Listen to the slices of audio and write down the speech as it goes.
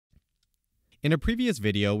In a previous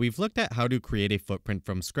video, we've looked at how to create a footprint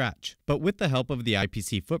from scratch, but with the help of the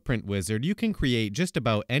IPC Footprint Wizard, you can create just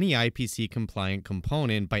about any IPC-compliant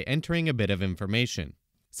component by entering a bit of information.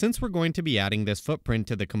 Since we're going to be adding this footprint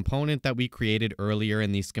to the component that we created earlier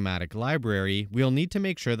in the schematic library, we'll need to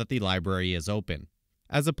make sure that the library is open.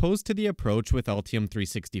 As opposed to the approach with Altium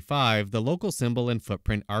 365, the local symbol and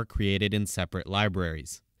footprint are created in separate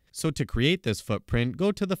libraries. So to create this footprint,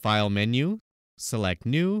 go to the File menu, select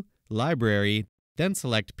New, Library, then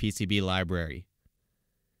select PCB Library.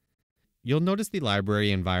 You'll notice the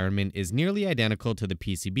library environment is nearly identical to the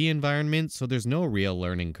PCB environment, so there's no real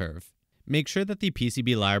learning curve. Make sure that the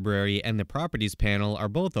PCB library and the Properties panel are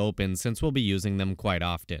both open since we'll be using them quite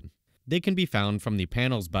often. They can be found from the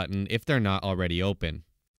Panels button if they're not already open.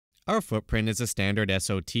 Our footprint is a standard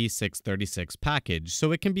SOT636 package,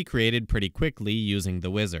 so it can be created pretty quickly using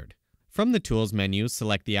the wizard. From the Tools menu,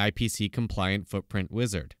 select the IPC-compliant Footprint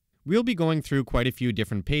Wizard. We'll be going through quite a few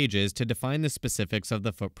different pages to define the specifics of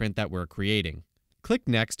the footprint that we're creating. Click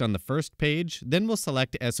Next on the first page, then we'll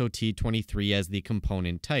select SOT23 as the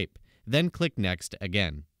component type, then click Next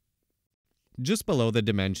again. Just below the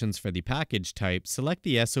dimensions for the package type, select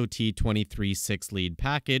the SOT23 6-lead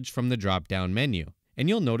package from the drop-down menu, and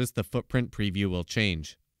you'll notice the footprint preview will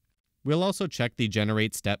change. We'll also check the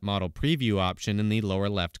Generate Step Model Preview option in the lower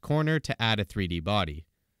left corner to add a 3D body.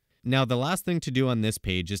 Now, the last thing to do on this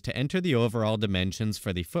page is to enter the overall dimensions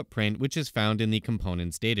for the footprint, which is found in the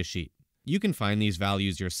Components datasheet. You can find these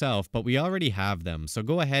values yourself, but we already have them, so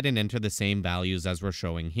go ahead and enter the same values as we're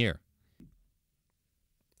showing here.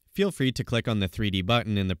 Feel free to click on the 3D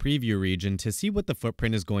button in the preview region to see what the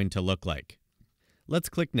footprint is going to look like. Let's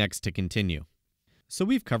click Next to continue. So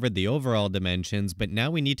we've covered the overall dimensions, but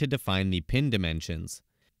now we need to define the pin dimensions.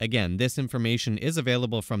 Again, this information is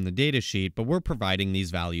available from the datasheet, but we're providing these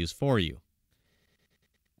values for you.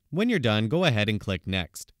 When you're done, go ahead and click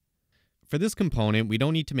Next. For this component, we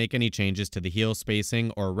don't need to make any changes to the heel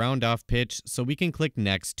spacing or round-off pitch, so we can click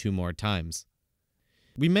Next 2 more times.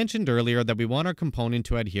 We mentioned earlier that we want our component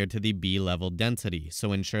to adhere to the B-level density,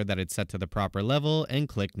 so ensure that it's set to the proper level and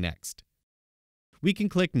click Next. We can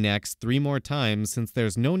click Next 3 more times since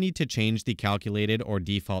there's no need to change the calculated or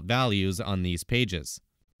default values on these pages.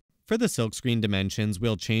 For the Silkscreen Dimensions,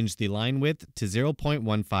 we'll change the line width to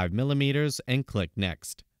 0.15 millimeters and click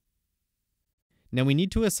Next. Now we need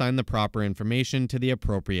to assign the proper information to the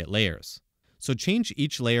appropriate layers. So change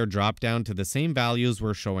each layer drop-down to the same values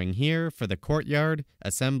we're showing here for the courtyard,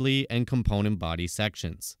 assembly, and component body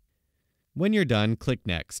sections. When you're done, click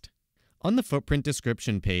Next. On the footprint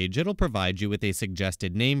description page, it'll provide you with a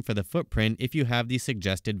suggested name for the footprint if you have the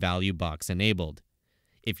suggested value box enabled.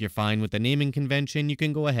 If you're fine with the naming convention, you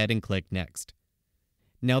can go ahead and click Next.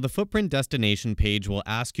 Now the footprint destination page will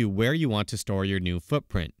ask you where you want to store your new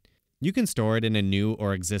footprint. You can store it in a new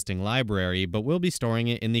or existing library, but we'll be storing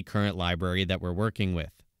it in the current library that we're working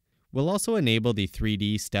with. We'll also enable the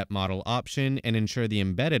 3D step model option and ensure the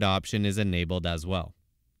embedded option is enabled as well.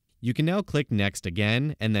 You can now click Next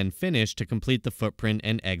again and then Finish to complete the footprint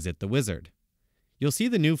and exit the wizard. You'll see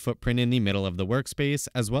the new footprint in the middle of the workspace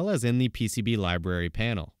as well as in the PCB library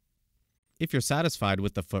panel. If you're satisfied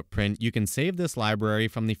with the footprint, you can save this library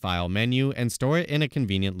from the File menu and store it in a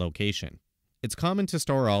convenient location. It's common to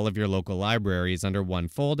store all of your local libraries under one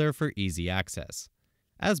folder for easy access.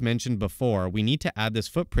 As mentioned before, we need to add this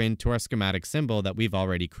footprint to our schematic symbol that we've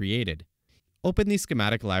already created. Open the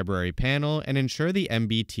Schematic Library panel and ensure the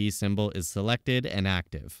MBT symbol is selected and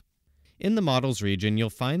active. In the Models region,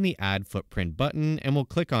 you'll find the Add Footprint button, and we'll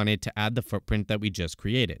click on it to add the footprint that we just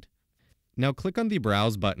created. Now click on the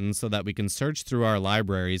Browse button so that we can search through our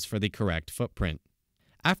libraries for the correct footprint.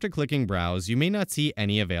 After clicking Browse, you may not see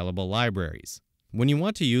any available libraries. When you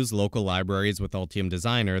want to use local libraries with Altium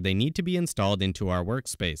Designer, they need to be installed into our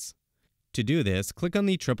workspace. To do this, click on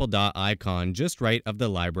the triple dot icon just right of the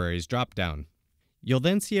Libraries dropdown. You'll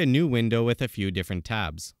then see a new window with a few different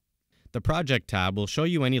tabs. The Project tab will show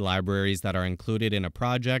you any libraries that are included in a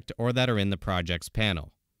project or that are in the Projects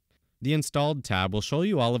panel. The Installed tab will show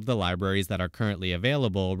you all of the libraries that are currently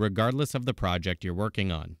available regardless of the project you're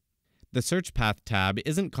working on. The Search Path tab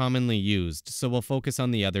isn't commonly used, so we'll focus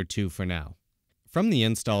on the other two for now. From the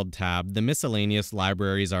Installed tab, the miscellaneous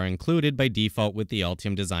libraries are included by default with the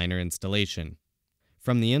Altium Designer installation.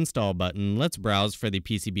 From the Install button, let's browse for the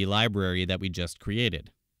PCB library that we just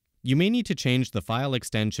created. You may need to change the file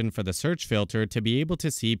extension for the search filter to be able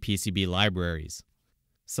to see PCB libraries.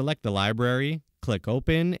 Select the library, click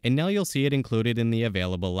Open, and now you'll see it included in the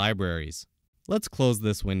available libraries. Let's close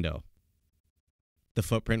this window. The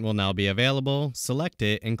footprint will now be available, select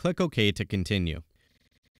it, and click OK to continue.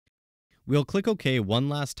 We'll click OK one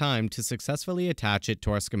last time to successfully attach it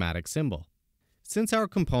to our schematic symbol. Since our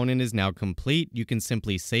component is now complete, you can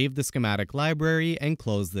simply save the schematic library and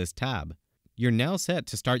close this tab. You're now set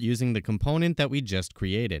to start using the component that we just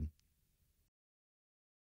created.